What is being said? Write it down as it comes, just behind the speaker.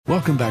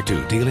Welcome back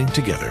to Dealing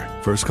Together.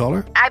 First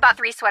caller? I bought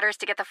 3 sweaters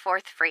to get the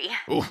 4th free.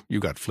 Oh, you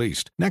got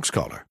fleeced. Next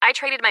caller? I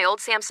traded my old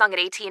Samsung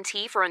at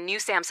AT&T for a new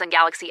Samsung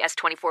Galaxy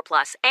S24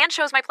 Plus and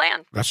chose my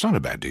plan. That's not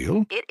a bad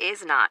deal. It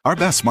is not. Our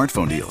best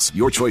smartphone deals.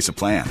 Your choice of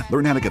plan.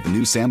 Learn how to get the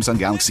new Samsung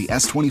Galaxy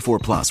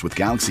S24 Plus with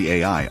Galaxy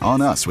AI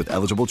on us with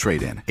eligible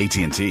trade-in.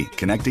 AT&T.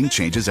 Connecting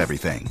changes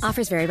everything.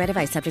 Offers vary by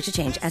device. Subject to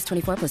change.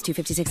 S24 plus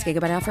 256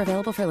 gigabyte offer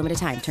available for a limited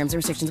time. Terms and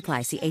restrictions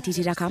apply. See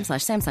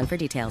att.com/Samsung for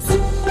details.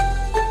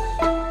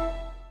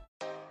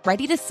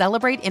 Ready to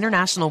celebrate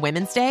International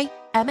Women's Day?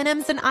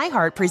 M&M's and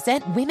iHeart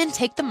present Women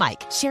Take the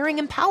Mic, sharing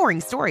empowering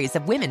stories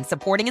of women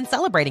supporting and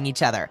celebrating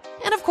each other.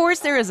 And of course,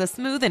 there is a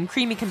smooth and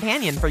creamy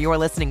companion for your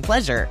listening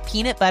pleasure,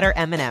 peanut butter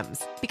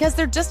M&M's. Because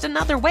they're just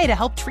another way to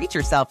help treat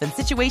yourself in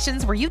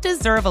situations where you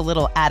deserve a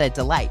little added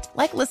delight,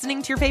 like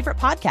listening to your favorite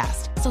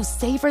podcast. So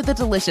savor the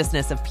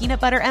deliciousness of peanut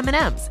butter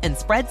M&M's and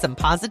spread some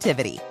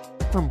positivity.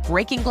 From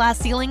breaking glass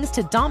ceilings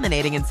to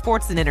dominating in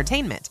sports and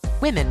entertainment,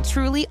 women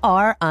truly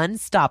are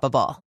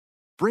unstoppable.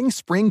 Bring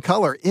spring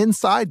color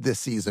inside this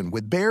season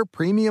with Behr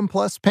Premium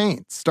Plus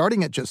paint,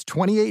 starting at just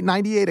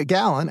 $28.98 a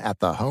gallon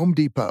at the Home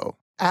Depot.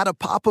 Add a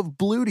pop of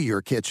blue to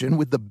your kitchen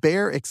with the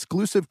Behr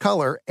exclusive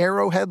color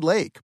Arrowhead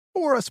Lake,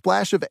 or a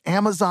splash of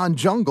Amazon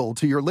Jungle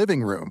to your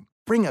living room.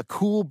 Bring a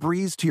cool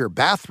breeze to your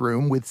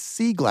bathroom with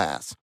Sea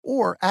Glass,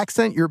 or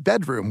accent your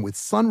bedroom with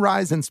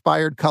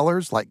sunrise-inspired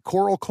colors like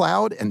Coral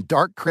Cloud and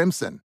Dark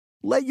Crimson.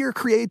 Let your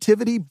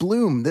creativity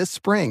bloom this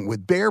spring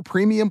with Behr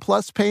Premium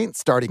Plus paint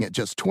starting at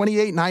just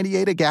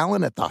 $28.98 a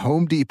gallon at the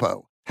Home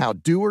Depot. How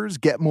doers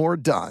get more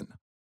done.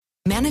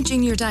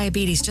 Managing your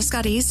diabetes just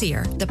got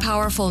easier. The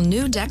powerful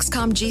new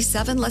Dexcom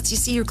G7 lets you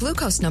see your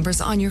glucose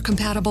numbers on your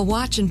compatible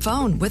watch and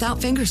phone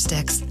without finger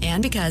sticks.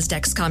 And because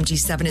Dexcom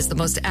G7 is the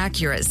most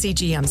accurate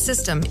CGM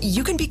system,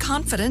 you can be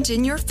confident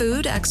in your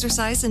food,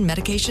 exercise, and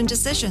medication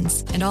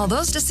decisions. And all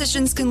those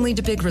decisions can lead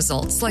to big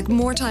results like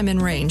more time in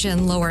range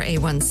and lower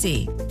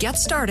A1C. Get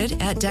started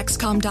at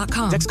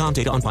Dexcom.com. Dexcom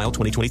data on file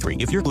 2023.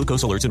 If your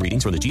glucose alerts and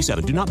readings from the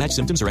G7 do not match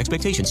symptoms or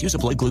expectations, use a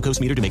blood glucose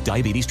meter to make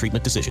diabetes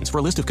treatment decisions. For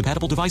a list of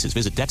compatible devices,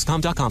 visit Dexcom.com/compatibility.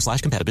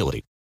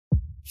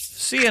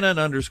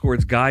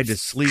 CNN_'s Guide to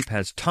Sleep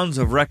has tons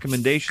of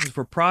recommendations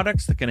for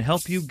products that can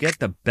help you get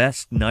the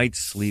best night's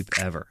sleep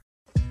ever.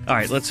 All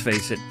right, let's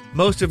face it,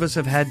 most of us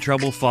have had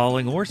trouble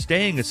falling or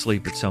staying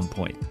asleep at some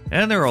point,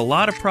 and there are a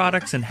lot of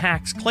products and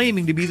hacks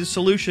claiming to be the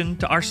solution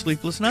to our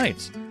sleepless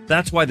nights.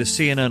 That's why the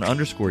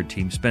CNN_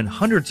 team spend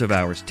hundreds of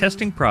hours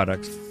testing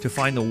products to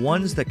find the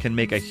ones that can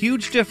make a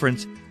huge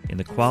difference in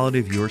the quality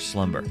of your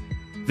slumber.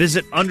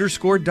 Visit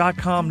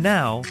underscore.com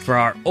now for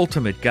our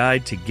ultimate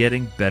guide to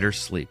getting better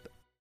sleep.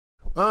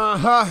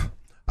 I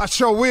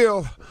sure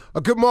will.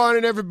 Good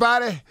morning,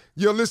 everybody.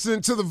 You're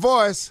listening to The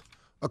Voice.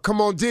 Come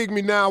on, dig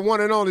me now.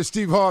 One and only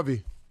Steve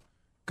Harvey.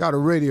 Got a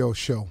radio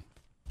show.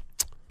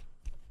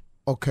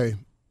 Okay,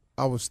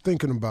 I was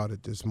thinking about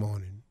it this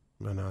morning,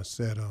 and I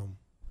said,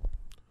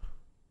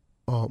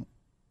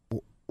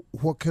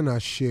 what can I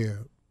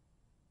share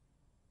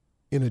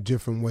in a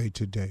different way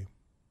today?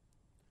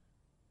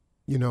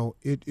 You know,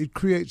 it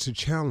creates a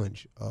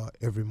challenge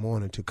every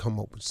morning to come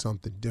up with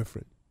something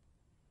different.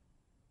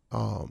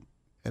 And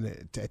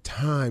at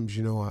times,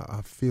 you know,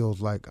 I feel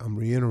like I'm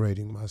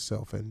reiterating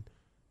myself, and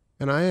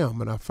I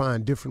am, and I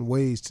find different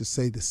ways to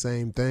say the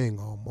same thing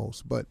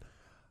almost. But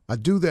I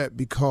do that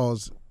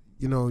because,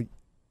 you know,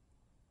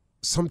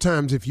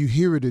 sometimes if you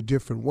hear it a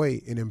different way,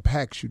 it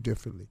impacts you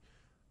differently.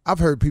 I've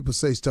heard people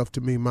say stuff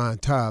to me my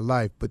entire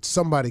life, but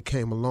somebody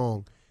came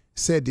along,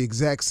 said the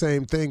exact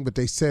same thing, but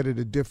they said it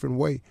a different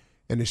way.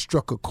 And it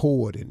struck a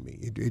chord in me.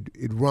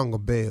 It rung a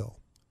bell.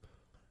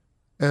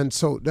 And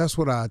so that's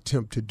what I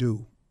attempt to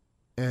do.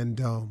 And,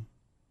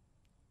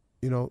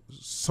 you know,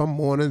 some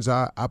mornings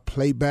I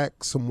play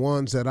back some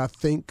ones that I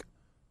think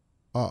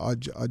are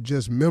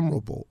just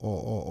memorable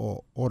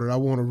or that I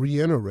want to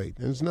reiterate.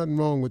 And there's nothing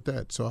wrong with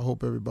that. So I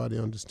hope everybody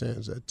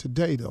understands that.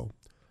 Today, though,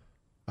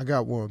 I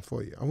got one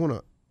for you. I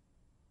want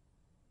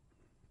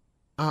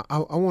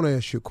to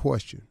ask you a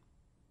question.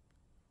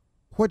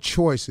 What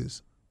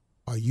choices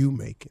are you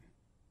making?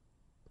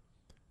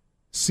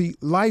 See,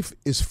 life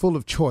is full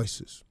of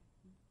choices.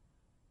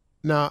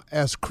 Now,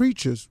 as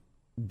creatures,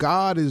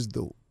 God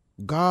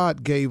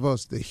gave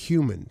us the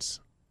humans.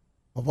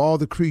 Of all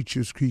the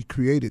creatures He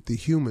created, the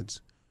humans,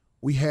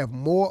 we have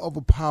more of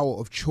a power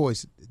of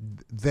choice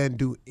than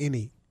do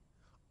any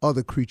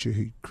other creature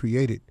He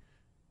created.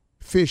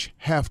 Fish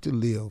have to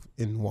live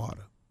in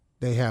water.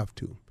 They have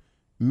to.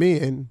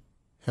 Men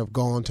have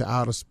gone to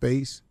outer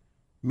space.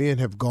 Men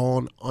have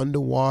gone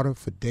underwater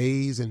for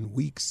days and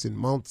weeks and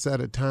months at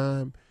a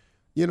time.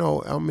 You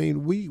know, I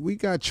mean, we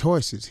got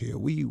choices here.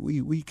 We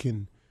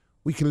can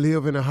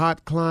live in a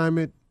hot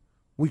climate.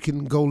 We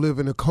can go live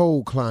in a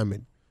cold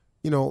climate.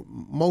 You know,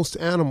 most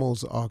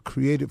animals are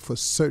created for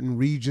certain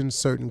regions,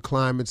 certain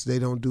climates. They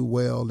don't do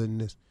well in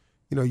this.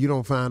 You know, you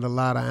don't find a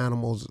lot of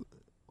animals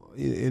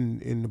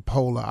in the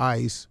polar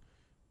ice,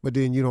 but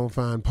then you don't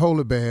find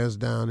polar bears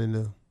down in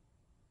the,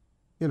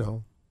 you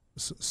know,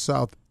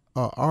 South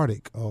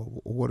Arctic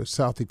or the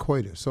South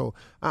Equator. So,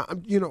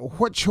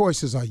 what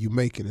choices are you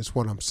making is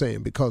what I'm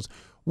saying, because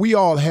we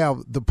all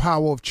have the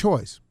power of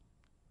choice.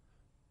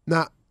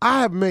 Now,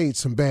 I have made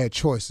some bad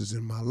choices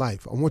in my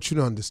life. I want you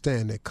to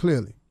understand that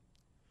clearly.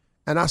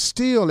 And I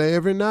still,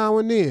 every now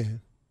and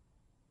then,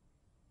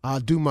 I'll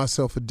do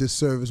myself a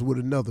disservice with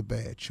another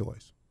bad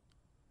choice.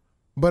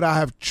 But I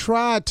have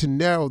tried to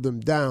narrow them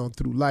down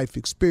through life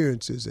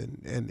experiences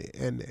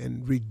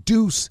and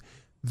reduce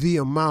the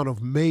amount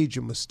of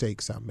major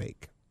mistakes I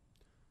make.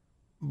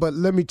 But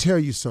let me tell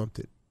you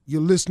something.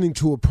 You're listening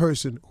to a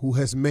person who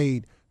has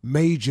made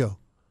major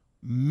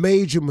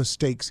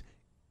mistakes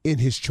in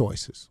his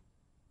choices.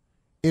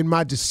 In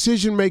my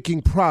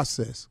decision-making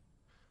process,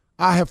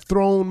 I have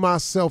thrown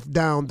myself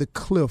down the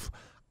cliff.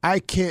 I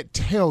can't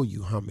tell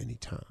you how many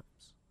times.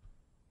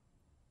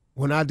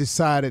 When I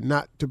decided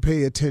not to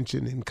pay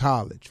attention in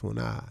college, when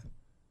I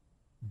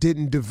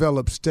didn't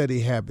develop study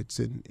habits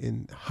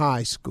in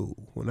high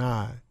school, when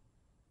I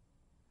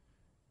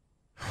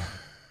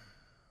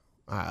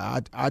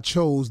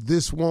chose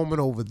this woman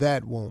over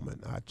that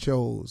woman. I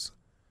chose,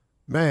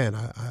 man,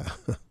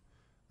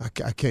 I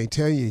can't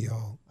tell you,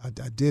 y'all. I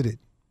did it.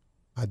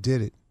 I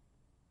did it.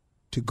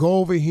 To go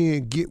over here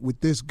and get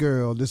with this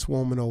girl, this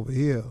woman over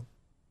here,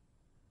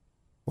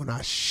 when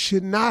I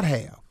should not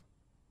have.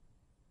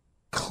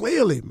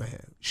 Clearly,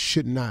 man,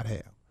 should not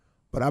have.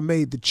 But I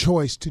made the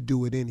choice to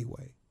do it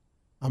anyway.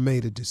 I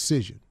made a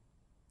decision.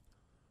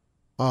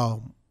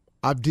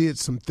 I did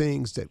some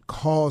things that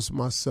caused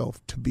myself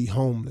to be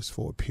homeless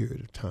for a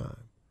period of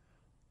time.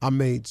 I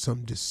made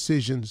some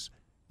decisions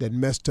that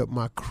messed up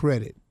my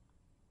credit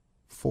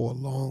for a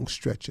long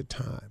stretch of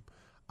time.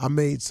 I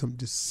made some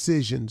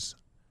decisions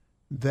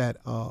that,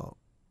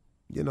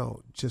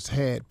 just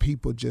had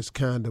people just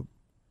kind of,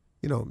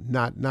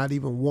 not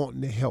even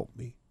wanting to help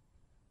me.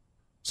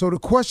 So the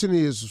question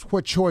is,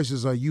 what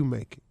choices are you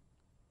making?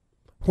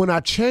 When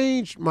I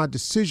changed my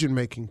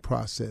decision-making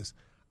process,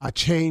 I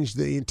changed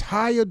the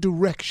entire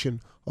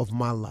direction of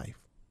my life.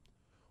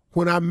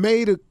 When I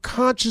made a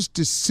conscious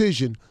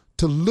decision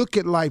to look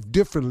at life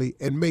differently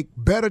and make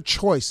better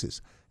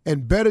choices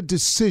and better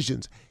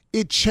decisions,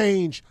 it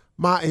changed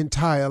my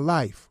entire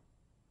life.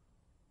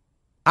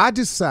 I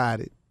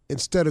decided,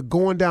 instead of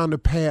going down the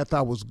path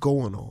I was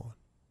going on,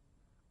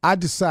 I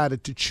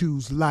decided to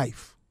choose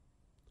life.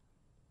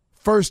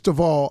 First of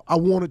all, I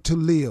wanted to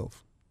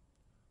live.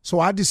 So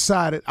I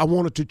decided I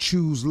wanted to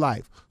choose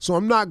life. So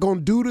I'm not going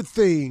to do the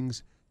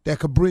things that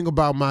could bring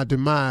about my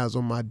demise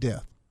or my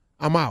death.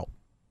 I'm out.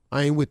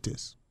 I ain't with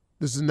this.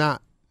 This is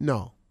not,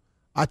 no.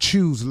 I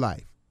choose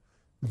life.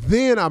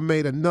 Then I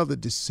made another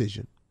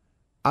decision.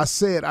 I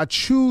said I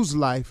choose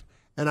life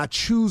and I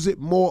choose it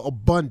more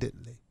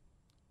abundantly.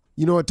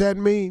 You know what that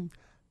means?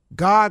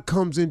 God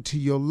comes into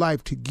your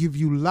life to give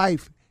you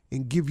life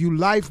and give you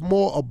life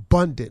more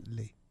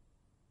abundantly.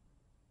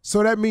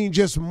 So that means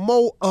just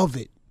more of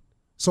it.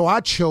 So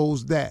I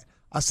chose that.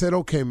 I said,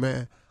 okay,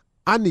 man,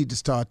 I need to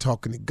start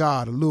talking to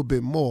God a little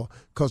bit more,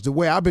 because the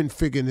way I've been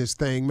figuring this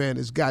thing, man,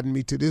 has gotten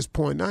me to this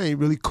point, and I ain't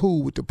really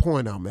cool with the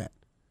point I'm at.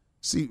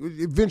 See,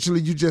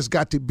 eventually you just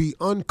got to be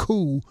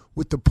uncool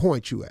with the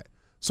point you at.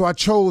 So I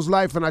chose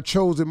life, and I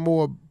chose it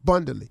more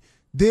abundantly.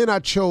 Then I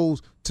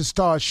chose to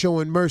start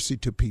showing mercy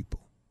to people,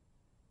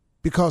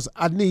 because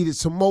I needed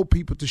some more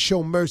people to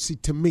show mercy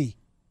to me.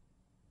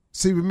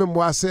 See,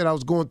 remember I said I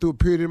was going through a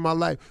period in my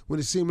life when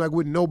it seemed like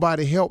wouldn't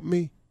nobody help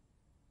me?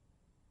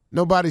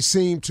 Nobody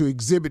seemed to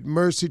exhibit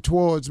mercy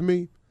towards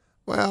me.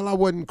 Well, I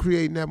wasn't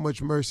creating that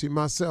much mercy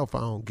myself,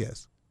 I don't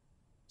guess.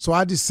 So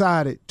I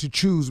decided to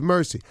choose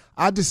mercy.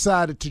 I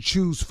decided to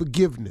choose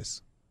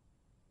forgiveness.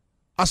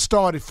 I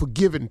started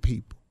forgiving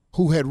people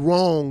who had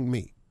wronged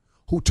me,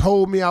 who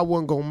told me I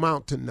wasn't going to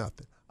amount to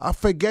nothing. I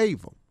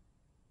forgave them.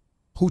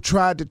 Who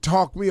tried to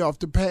talk me off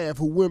the path,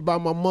 who went by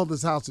my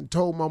mother's house and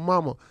told my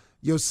mama,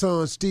 your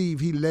son Steve,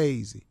 he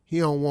lazy. He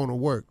don't want to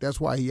work. That's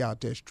why he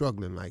out there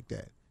struggling like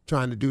that,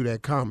 trying to do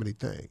that comedy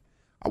thing.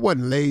 I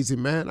wasn't lazy,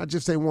 man. I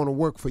just ain't want to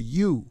work for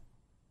you.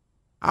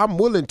 I'm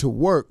willing to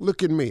work.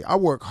 Look at me. I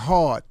work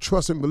hard.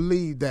 Trust and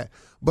believe that.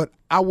 But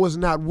I was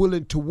not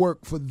willing to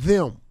work for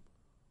them.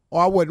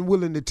 Or I wasn't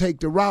willing to take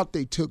the route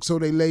they took, so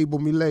they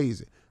labeled me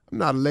lazy. I'm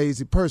not a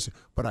lazy person,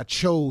 but I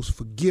chose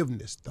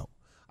forgiveness, though.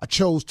 I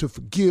chose to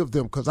forgive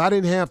them because I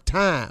didn't have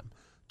time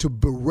to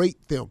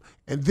berate them.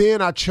 And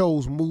then I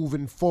chose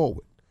moving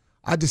forward.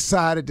 I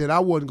decided that I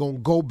wasn't going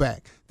to go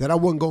back, that I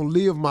wasn't going to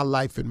live my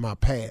life in my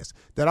past,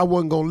 that I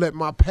wasn't going to let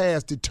my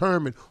past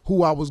determine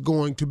who I was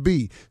going to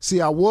be. See,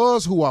 I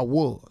was who I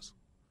was,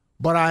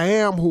 but I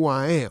am who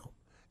I am.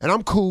 And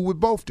I'm cool with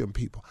both them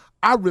people.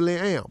 I really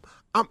am.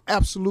 I'm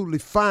absolutely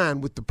fine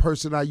with the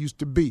person I used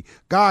to be.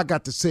 God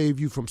got to save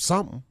you from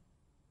something.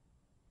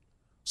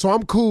 So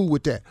I'm cool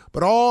with that.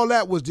 But all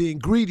that was the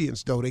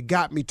ingredients, though, that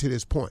got me to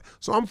this point.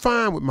 So I'm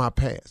fine with my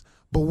past.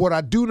 But what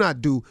I do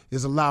not do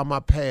is allow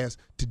my past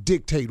to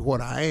dictate what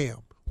I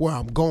am, where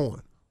I'm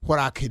going, what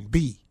I can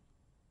be.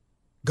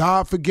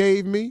 God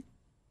forgave me,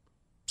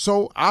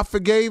 so I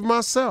forgave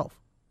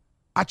myself.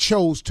 I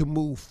chose to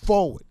move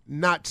forward,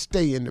 not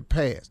stay in the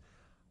past.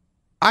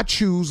 I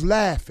choose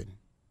laughing.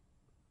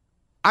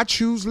 I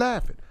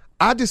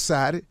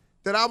decided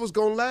that I was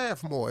going to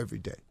laugh more every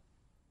day.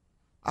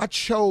 I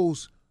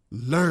chose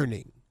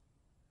learning.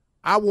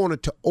 I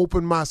wanted to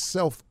open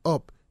myself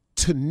up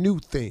to new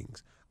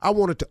things. I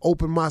wanted to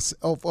open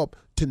myself up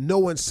to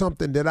knowing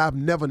something that I've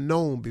never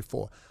known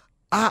before.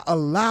 I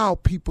allow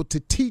people to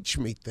teach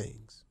me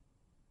things.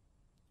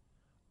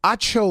 I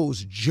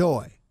chose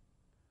joy.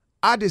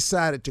 I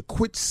decided to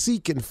quit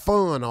seeking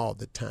fun all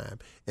the time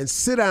and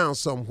sit down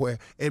somewhere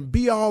and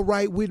be all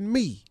right with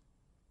me.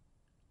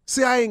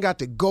 See, I ain't got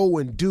to go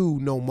and do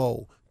no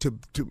more.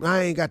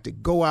 I ain't got to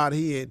go out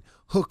here and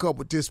hook up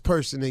with this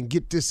person and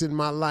get this in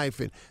my life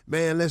and,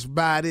 man, let's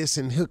buy this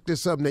and hook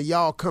this up. Now,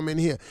 y'all come in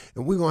here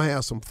and we're going to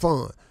have some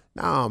fun.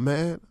 Nah,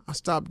 man, I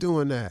stopped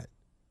doing that.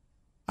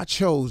 I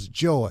chose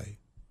joy.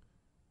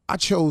 I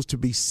chose to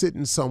be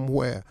sitting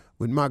somewhere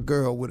with my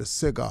girl with a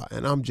cigar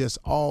and I'm just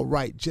all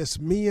right, just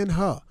me and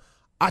her.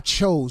 I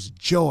chose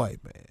joy,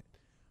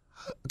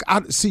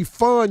 man. See,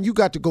 fun, you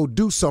got to go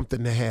do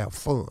something to have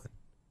fun.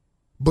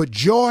 But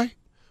joy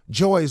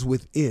is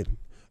within.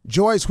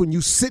 Joy is when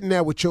you sitting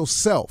there with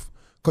yourself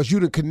because you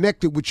done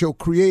connected with your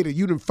creator.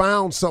 You done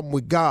found something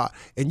with God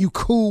and you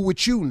cool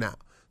with you now.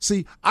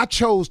 See, I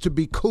chose to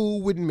be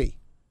cool with me.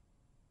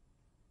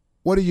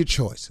 What are your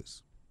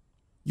choices?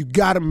 You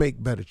got to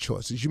make better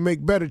choices. You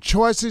make better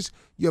choices,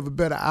 you have a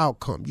better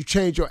outcome. You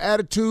change your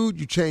attitude,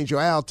 you change your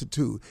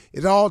altitude.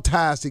 It all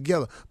ties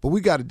together, but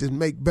we got to just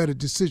make better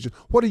decisions.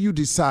 What are you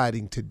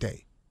deciding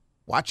today?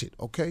 Watch it,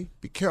 okay?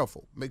 Be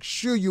careful. Make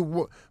sure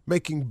you're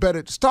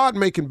start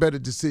making better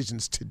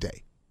decisions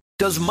today.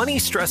 Does money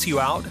stress you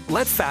out?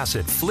 Let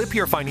Facet flip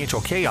your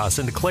financial chaos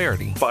into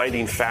clarity.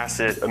 Finding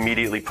Facet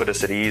immediately put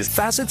us at ease.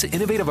 Facet's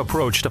innovative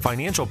approach to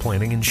financial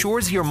planning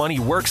ensures your money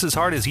works as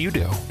hard as you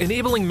do,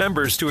 enabling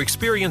members to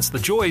experience the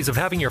joys of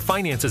having your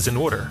finances in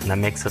order. And that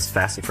makes us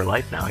Facet for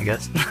life now, I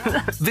guess.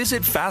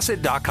 Visit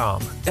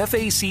Facet.com,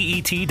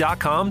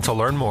 FACET.com to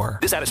learn more.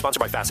 This ad is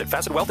sponsored by Facet.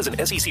 Facet Wealth is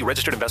an SEC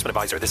registered investment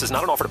advisor. This is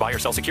not an offer to buy or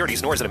sell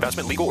securities, nor is it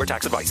investment, legal, or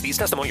tax advice. These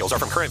testimonials are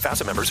from current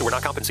Facet members who are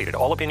not compensated.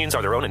 All opinions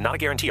are their own and not a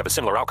guarantee of a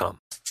similar outcome.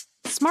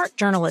 Smart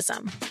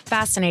journalism.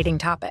 Fascinating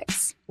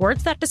topics.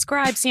 Words that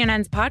describe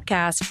CNN's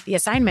podcast, The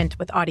Assignment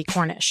with Audie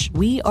Cornish.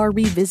 We are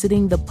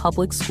revisiting the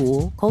public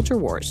school culture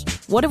wars.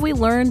 What have we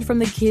learned from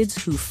the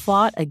kids who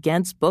fought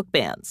against book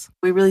bans?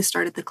 We really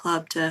started the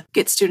club to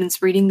get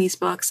students reading these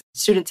books.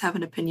 Students have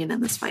an opinion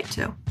in this fight,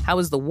 too. How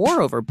has the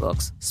war over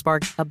books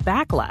sparked a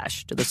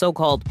backlash to the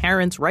so-called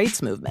parents'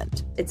 rights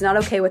movement? It's not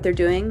okay what they're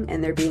doing,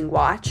 and they're being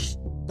watched.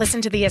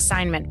 Listen to The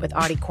Assignment with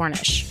Audie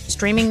Cornish.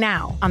 Streaming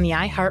now on the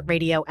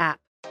iHeartRadio app.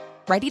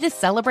 Ready to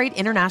celebrate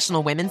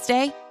International Women's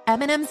Day?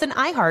 M&M's and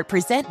iHeart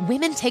present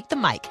Women Take the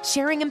Mic,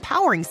 sharing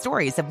empowering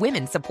stories of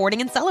women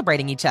supporting and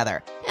celebrating each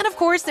other. And of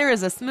course, there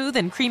is a smooth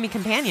and creamy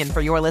companion for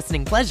your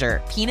listening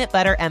pleasure, peanut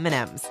butter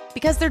M&M's.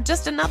 Because they're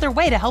just another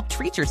way to help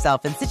treat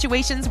yourself in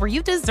situations where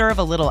you deserve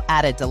a little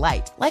added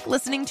delight, like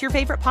listening to your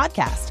favorite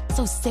podcast.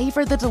 So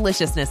savor the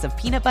deliciousness of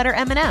peanut butter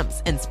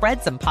M&M's and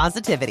spread some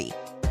positivity.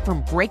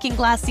 From breaking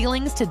glass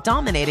ceilings to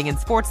dominating in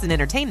sports and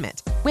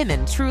entertainment,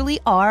 women truly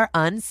are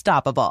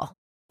unstoppable.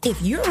 If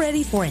you're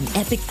ready for an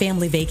epic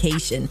family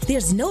vacation,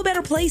 there's no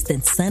better place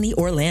than sunny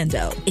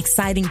Orlando.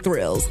 Exciting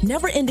thrills,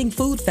 never-ending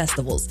food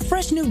festivals,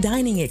 fresh new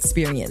dining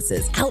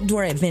experiences,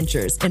 outdoor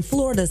adventures, and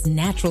Florida's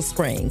natural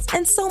springs,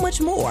 and so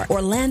much more.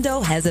 Orlando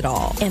has it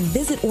all. And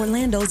Visit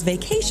Orlando's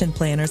vacation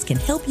planners can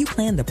help you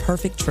plan the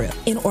perfect trip.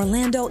 In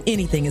Orlando,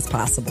 anything is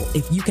possible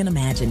if you can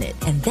imagine it.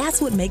 And that's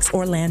what makes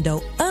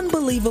Orlando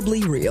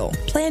unbelievably real.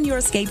 Plan your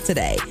escape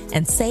today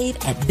and save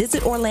at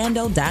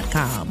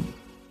visitorlando.com.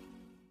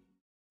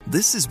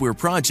 This is where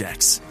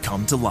projects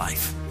come to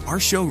life.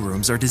 Our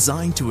showrooms are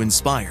designed to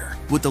inspire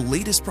with the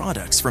latest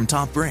products from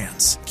top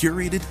brands,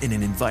 curated in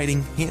an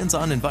inviting,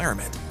 hands-on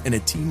environment, and a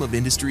team of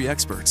industry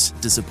experts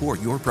to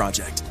support your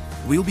project.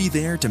 We'll be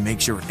there to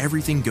make sure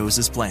everything goes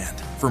as planned,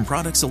 from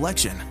product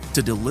selection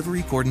to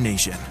delivery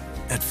coordination.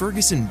 At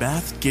Ferguson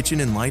Bath, Kitchen,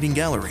 and Lighting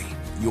Gallery,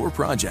 your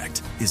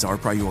project is our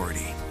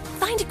priority.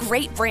 Find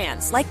great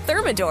brands like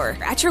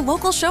Thermador at your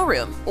local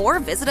showroom or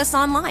visit us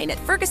online at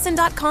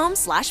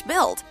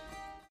ferguson.com/build.